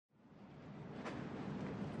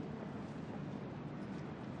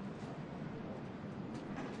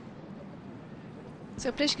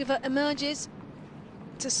So Pliskova emerges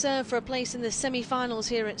to serve for a place in the semi-finals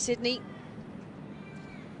here at Sydney.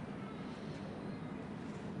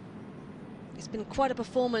 It's been quite a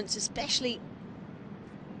performance, especially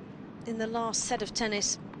in the last set of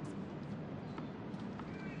tennis.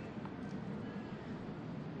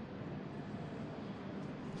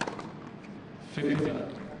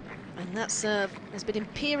 And that serve has been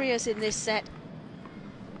imperious in this set.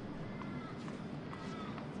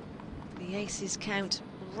 The aces count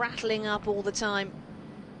rattling up all the time.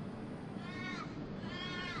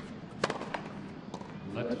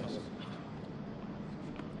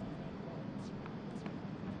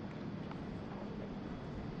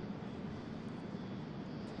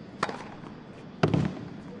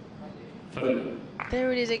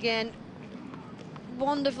 There it is again.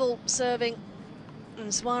 Wonderful serving.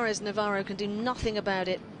 And Suarez Navarro can do nothing about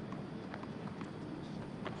it.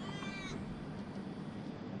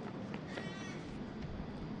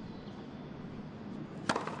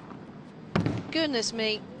 Goodness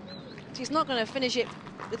me. She's not going to finish it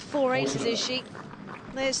with 4 aces, is she?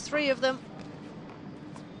 There's 3 of them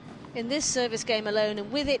in this service game alone,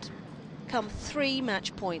 and with it come 3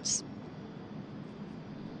 match points.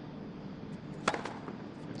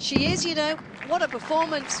 She is, you know, what a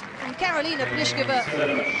performance from Karolina Pliskova.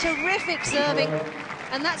 Terrific serving,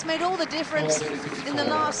 and that's made all the difference in the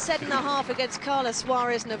last set and a half against Carla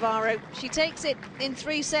Suarez Navarro. She takes it in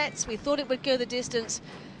 3 sets. We thought it would go the distance,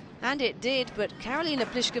 and it did, but Karolina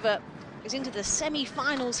Pliskova is into the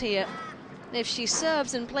semi-finals here. And if she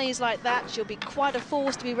serves and plays like that, she'll be quite a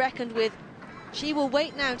force to be reckoned with. She will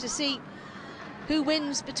wait now to see who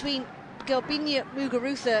wins between Galbiņa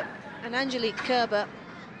Muguruza and Angelique Kerber.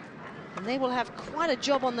 And they will have quite a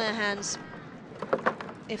job on their hands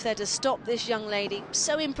if they're to stop this young lady.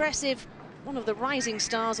 So impressive, one of the rising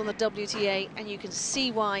stars on the WTA, and you can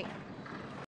see why